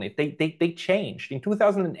sold on it. They changed. In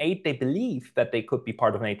 2008, they believed that they could be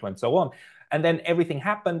part of NATO and so on. And then everything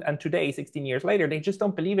happened, and today, 16 years later, they just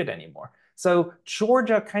don't believe it anymore. So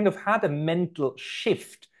Georgia kind of had a mental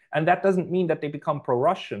shift, and that doesn't mean that they become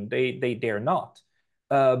pro-Russian. They're not.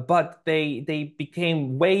 But they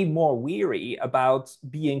became way more weary about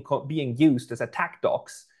being used as attack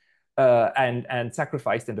dogs and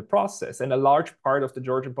sacrificed in the process. And a large part of the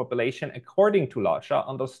Georgian population, according to Lasha,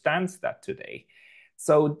 understands that today.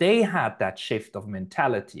 So they had that shift of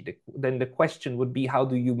mentality. Then the question would be, how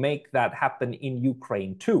do you make that happen in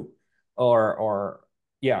Ukraine too, or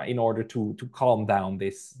yeah, in order to calm down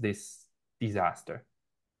this disaster?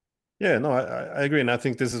 Yeah, no, I agree, and I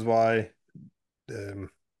think this is why,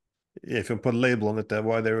 um, yeah, if you put a label on it,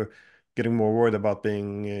 why they're getting more worried about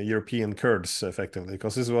being European Kurds effectively,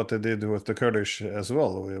 because this is what they did with the Kurdish as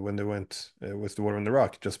well when they went with the war in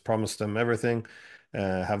Iraq. Just promise them everything,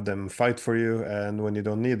 have them fight for you, and when you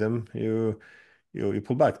don't need them, you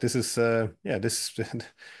pull back. This is yeah, this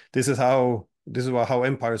this is how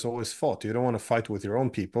empires always fought. You don't want to fight with your own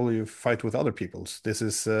people, you fight with other people's. This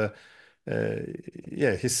is uh,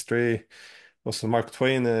 yeah, history. Also, Mark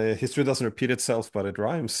Twain, history doesn't repeat itself, but it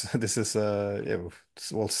rhymes. This is, yeah,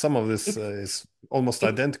 well, some of this It's is almost it's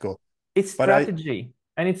identical. it's But strategy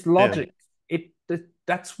and it's yeah, logic.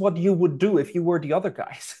 That's what you would do if you were the other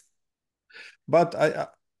guys. but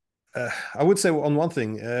I would say on one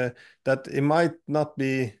thing that it might not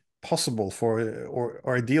be possible for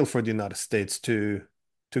or ideal for the United States to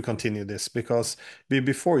continue this because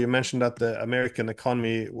before you mentioned that the American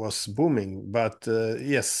economy was booming, but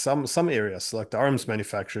yes, some areas like the arms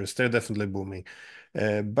manufacturers they're definitely booming,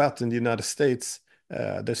 but in the United States.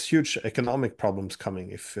 There's huge economic problems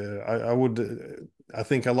coming. If I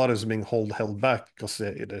think a lot is being held back because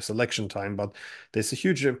there's election time, but there's a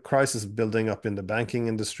huge crisis building up in the banking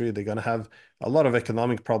industry. They're going to have a lot of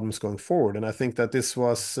economic problems going forward. And I think that this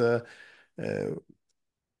was uh,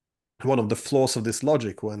 one of the flaws of this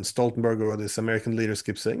logic when Stoltenberg or these American leaders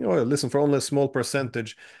keep saying, oh, listen, for only a small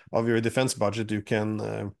percentage of your defense budget, you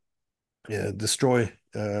can destroy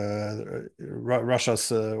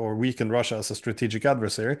Russia's or weaken Russia as a strategic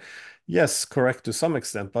adversary. Yes, correct to some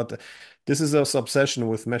extent, but this is this obsession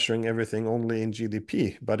with measuring everything only in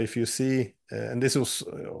GDP. But if you see, and this was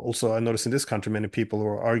also I noticed in this country, many people who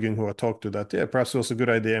are arguing who I talked to that, yeah, perhaps it was a good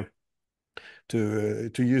idea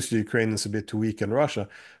to use the Ukrainians a bit to weaken Russia.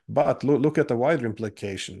 But look at the wider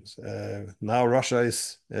implications. Now Russia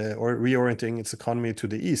is or reorienting its economy to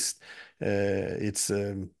the east. It's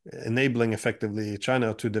enabling effectively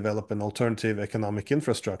China to develop an alternative economic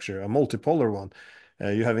infrastructure, a multipolar one.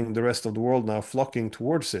 You're having the rest of the world now flocking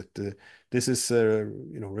towards it. This is,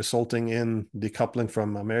 resulting in decoupling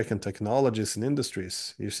from American technologies and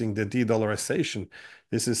industries. You're seeing the de-dollarization.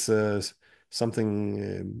 This is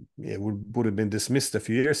something yeah, would have been dismissed a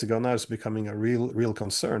few years ago. Now it's becoming a real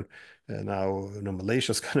concern. Now,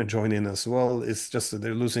 Malaysia's going to join in as well. It's just that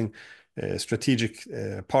they're losing strategic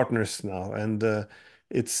partners now, and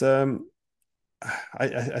it's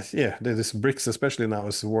yeah, this BRICS especially now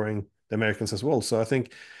is worrying the Americans as well. So I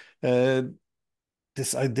think uh,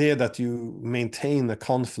 this idea that you maintain a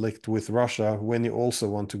conflict with Russia when you also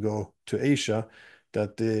want to go to Asia,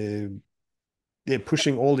 that they're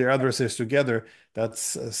pushing all their adversaries together.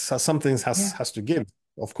 That's something Yeah. has to give.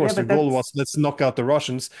 Of Yeah, course, their but goal was that's let's knock out the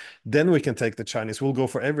Russians, then we can take the Chinese. We'll go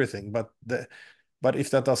for everything. But if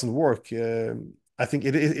that doesn't work, I think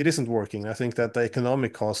it isn't working. I think that the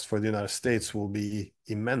economic cost for the United States will be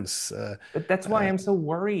immense. but that's why Uh, I'm so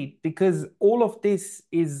worried because all of this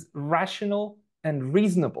is rational and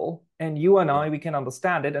reasonable, and you and yeah. I we can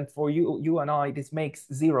understand it, and for you and I this makes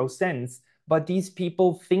zero sense. But these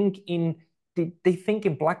people think in they think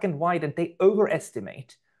in black and white, and they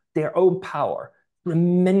overestimate their own power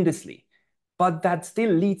tremendously. But that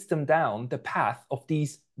still leads them down the path of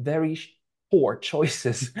these very poor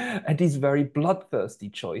choices and these very bloodthirsty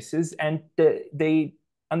choices. And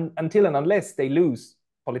until and unless they lose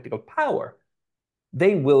political power,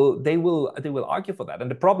 they will argue for that.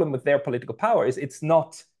 And the problem with their political power is it's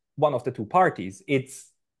not one of the two parties. It's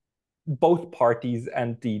both parties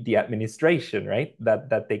and the administration, right?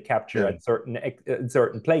 That they capture Yeah. at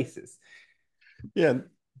certain places. Yeah.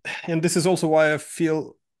 And this is also why I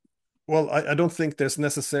feel, well, I don't think there's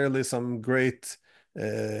necessarily some great,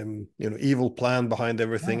 evil plan behind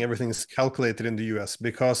everything. No. Everything's calculated in the US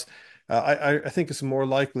because I think it's more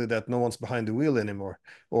likely that no one's behind the wheel anymore,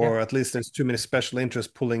 Yeah. or at least there's too many special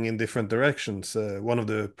interests pulling in different directions. One of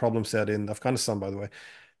the problems had in Afghanistan, by the way,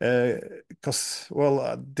 because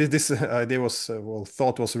this idea was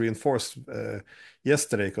thought was reinforced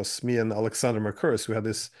yesterday because me and Alexander Mercurs, we had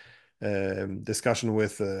this discussion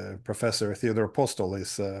with Professor Theodore Postel. We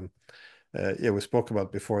spoke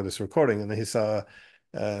about before this recording, and he's a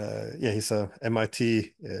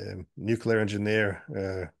MIT nuclear engineer.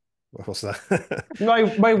 What was that?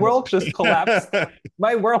 My world just collapsed.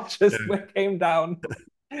 My world just Yeah, came down.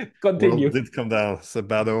 world Continue. did come down. It's a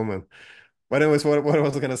bad omen. But anyways, what I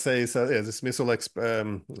was gonna say is, this a missile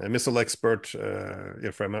expert,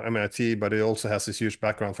 from MIT, but he also has this huge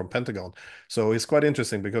background from Pentagon. So he's quite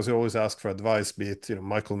interesting because he always asks for advice, be it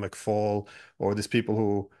Michael McFaul or these people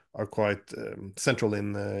who are quite central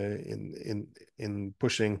in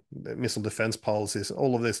pushing the missile defense policies,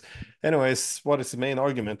 all of this. Anyways, what his main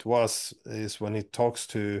argument is when he talks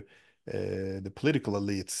to the political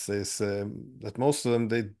elites is that most of them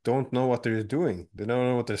they don't know what they're doing, they don't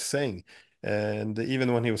know what they're saying. And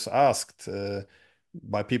even when he was asked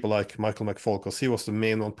by people like Michael McFaul, because he was the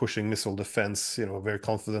main one pushing missile defense, very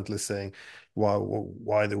confidently saying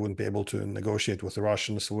why they wouldn't be able to negotiate with the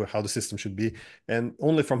Russians, how the system should be. And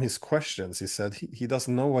only from his questions, he said he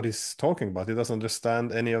doesn't know what he's talking about. He doesn't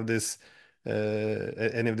understand any of this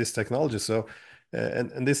technology. So,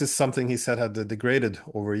 and this is something he said had degraded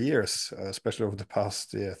over years, especially over the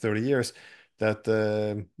past 30 years, that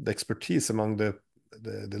the expertise among the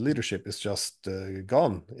leadership is just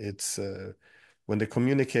gone. It's when they're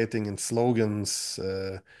communicating in slogans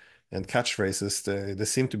and catchphrases, they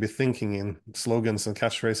seem to be thinking in slogans and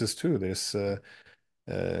catchphrases too.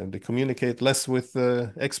 They communicate less with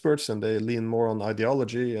experts and they lean more on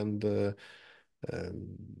ideology and um,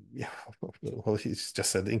 yeah, well, he's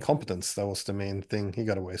just said incompetence. That was the main thing he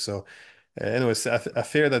got away. So, anyways, I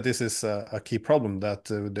fear that this is a key problem that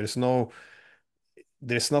there's not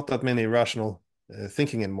that many rational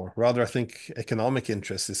thinking anymore. Rather, I think economic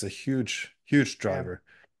interest is a huge Yeah. driver.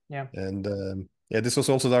 Yeah. And this was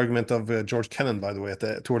also the argument of George Kennan, by the way,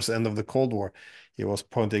 towards the end of the Cold War. He was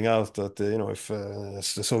pointing out that if the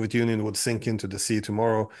Soviet Union would sink into the sea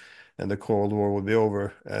tomorrow and the Cold War would be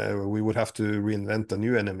over, we would have to reinvent a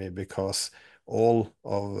new enemy because all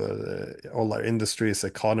our industries,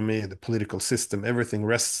 economy, the political system, everything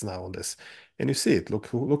rests now on this. And you see it.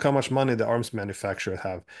 Look how much money the arms manufacturer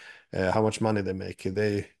have, how much money they make.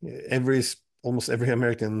 Every almost every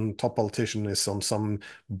American top politician is on some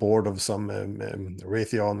board of some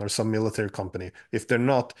Raytheon or some military company. If they're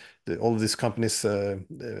not, all of these companies,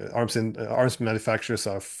 arms manufacturers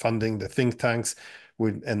are funding the think tanks.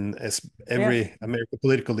 And as Yeah. every American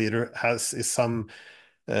political leader uh, has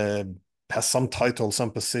some title,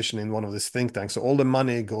 some position in one of these think tanks. So all the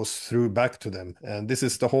money goes through back to them. And this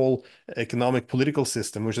is the whole economic political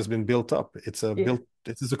system which has been built up. Yeah.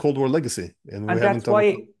 It is a Cold War legacy, and we And haven't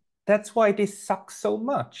overcome. that's why this sucks so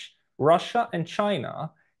much. Russia and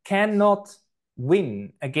China cannot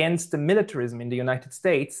win against the militarism in the United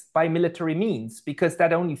States by military means because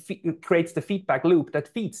that only creates the feedback loop that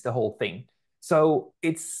feeds the whole thing. So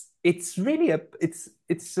it's really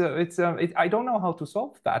I don't know how to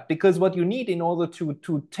solve that because what you need in order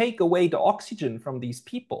to take away the oxygen from these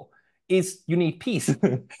people is you need peace.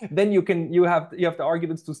 Then you have the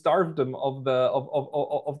arguments to starve them of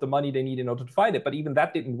the money they need in order to fight it. But even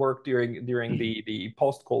that didn't work during the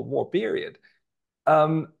post Cold War period.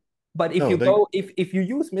 Um, but if No, you go if you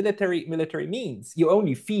use military means, you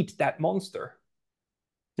only feed that monster.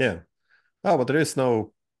 yeah. Oh, but there is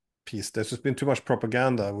no peace. There's just been too much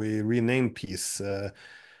propaganda. We renamed peace.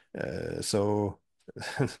 So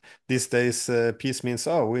these days, peace means,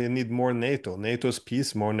 oh, we need more NATO. NATO's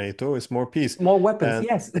peace, more NATO is more peace. More weapons, And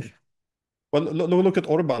yes. Well, look at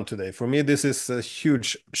Orban today. For me, this is a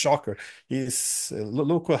huge shocker.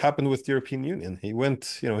 Look what happened with the European Union. He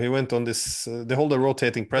went on this. They hold a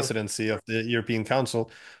rotating presidency of the European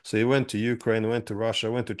Council. So he went to Ukraine, went to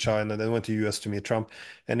Russia, went to China, then went to US to meet Trump,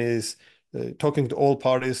 and is talking to all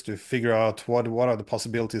parties to figure out what are the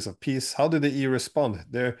possibilities of peace. How did the EU respond?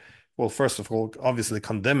 They're well, first of all, obviously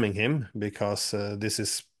condemning him because this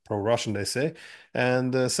is pro-Russian, they say,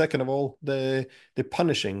 and second of all, they're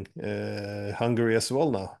punishing Hungary as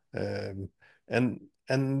well now. And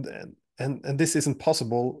and this isn't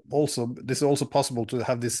possible. Also, this is also possible to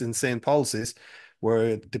have these insane policies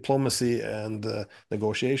where diplomacy and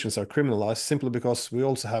negotiations are criminalized simply because we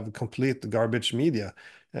also have complete garbage media.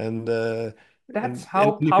 And That's and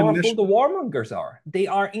how you can powerful measure, the warmongers are. They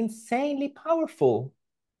are insanely powerful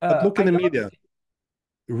but look in the media. ideology.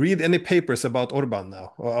 Read any papers about Orban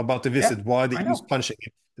now, or about the Yeah, visit, why the I EU is know. punishing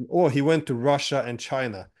him. Or he went to Russia and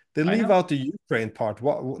China. They I leave know. out the Ukraine part.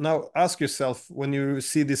 Now ask yourself when you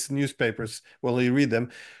see these newspapers, well, you read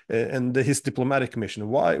them, and his diplomatic mission.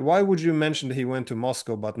 Why would you mention that he went to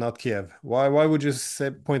Moscow but not Kiev? Why would you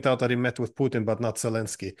point out that he met with Putin but not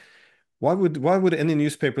Zelensky? Why would any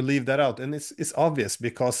newspaper leave that out? And it's obvious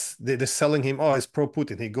because they're selling him, oh, he's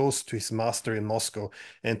pro-Putin. He goes to his master in Moscow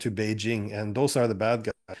and to Beijing, and those are the bad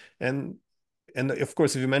guys. And and of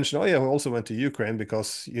course, if you mention, oh yeah, we also went to Ukraine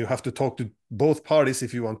because you have to talk to both parties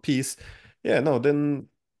if you want peace. Yeah, no, then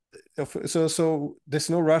so there's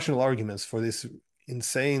no rational arguments for this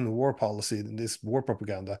insane war policy, this war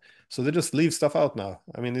propaganda. So they just leave stuff out now.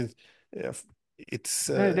 I mean, No, it's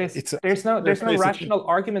a very there's no crazy thing. rational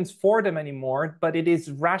arguments for them anymore, but it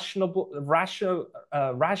is rational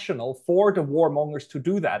for the warmongers to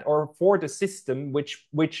do that, or for the system which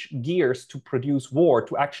gears to produce war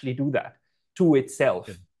to actually do that to Yeah.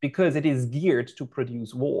 itself, because it is geared to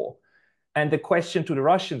produce war. And the question to the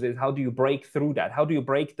Russians is, how do you break through that? How do you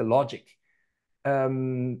break the logic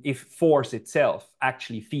if force itself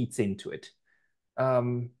actually feeds into it?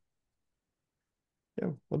 Um,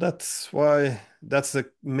 Yeah, well, that's the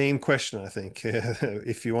main question, I think.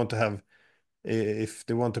 If you want to have, if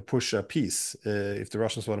they want to push a peace, if the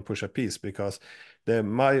Russians want to push a peace, because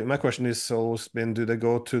my question is always been, do they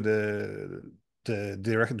go to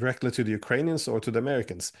directly to the Ukrainians or to the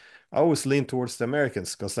Americans? I always lean towards the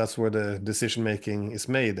Americans because that's where the decision making is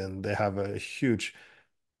made, and they have a huge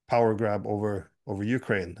power grab over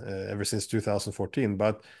Ukraine ever since 2014.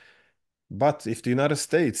 But if the United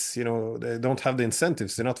States, they don't have the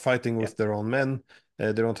incentives, they're not fighting yeah. with their own men,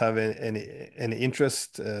 they don't have any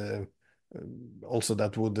interest. Also,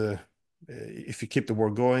 that would, if you keep the war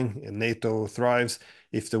going, NATO thrives.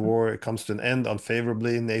 If the war comes to an end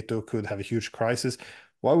unfavorably, NATO could have a huge crisis.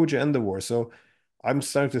 Why would you end the war? So I'm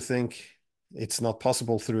starting to think it's not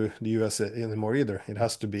possible through the US anymore either. It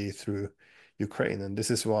has to be through Ukraine, and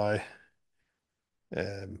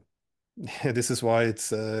um, this is why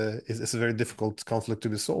it's a very difficult conflict to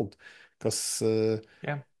be solved because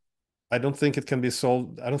Yeah, I don't think it can be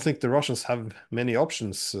solved. I don't think the Russians have many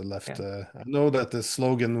options left. yeah. I know that the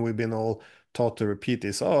slogan we've been all taught to repeat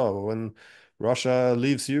is, "Oh, when Russia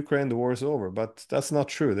leaves Ukraine, the war is over." But that's not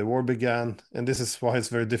true. The war began, and this is why it's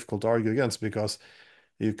very difficult to argue against because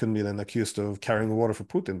you can be then accused of carrying water for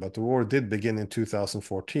Putin. But the war did begin in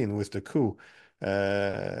 2014 with the coup,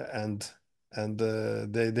 and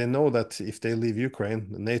they know that if they leave Ukraine,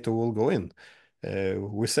 NATO will go in.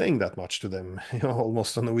 We're saying that much to them,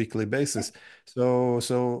 almost on a weekly basis.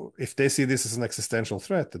 So if they see this as an existential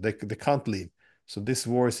threat, they can't leave. So this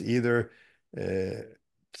war is either uh,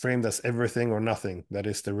 framed as everything or nothing. That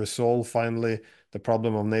is, they resolve finally the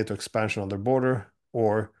problem of NATO expansion on their border,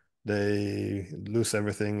 or they lose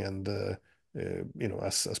everything. And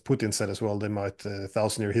as Putin said as well, they might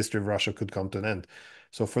 1,000-year history of Russia could come to an end.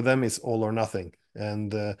 So for them, it's all or nothing.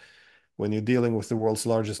 And when you're dealing with the world's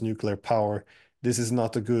largest nuclear power, this is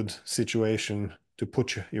not a good situation to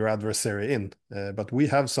put your adversary in. But we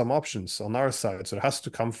have some options on our side, so it has to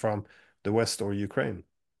come from the West or Ukraine.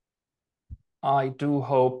 I do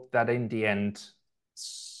hope that in the end,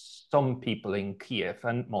 some people in Kiev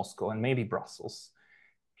and Moscow and maybe Brussels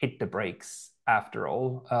hit the brakes after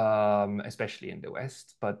all, especially in the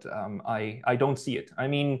West. But I don't see it. I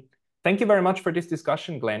mean, thank you very much for this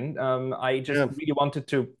discussion, Glenn. I just Yeah, really wanted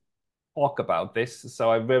to talk about this,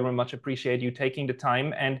 so I very much appreciate you taking the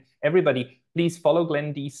time. And everybody, please follow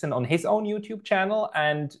Glenn Diesen on his own YouTube channel.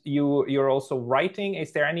 And you're also writing.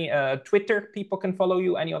 Is there any Twitter people can follow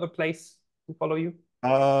you? Any other place to follow you?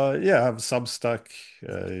 yeah, I have Substack,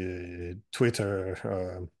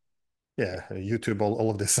 Twitter, yeah, YouTube, all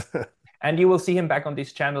of this. And you will see him back on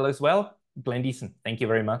this channel as well. Glenn Diesen, thank you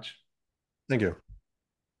very much. Thank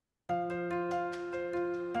you.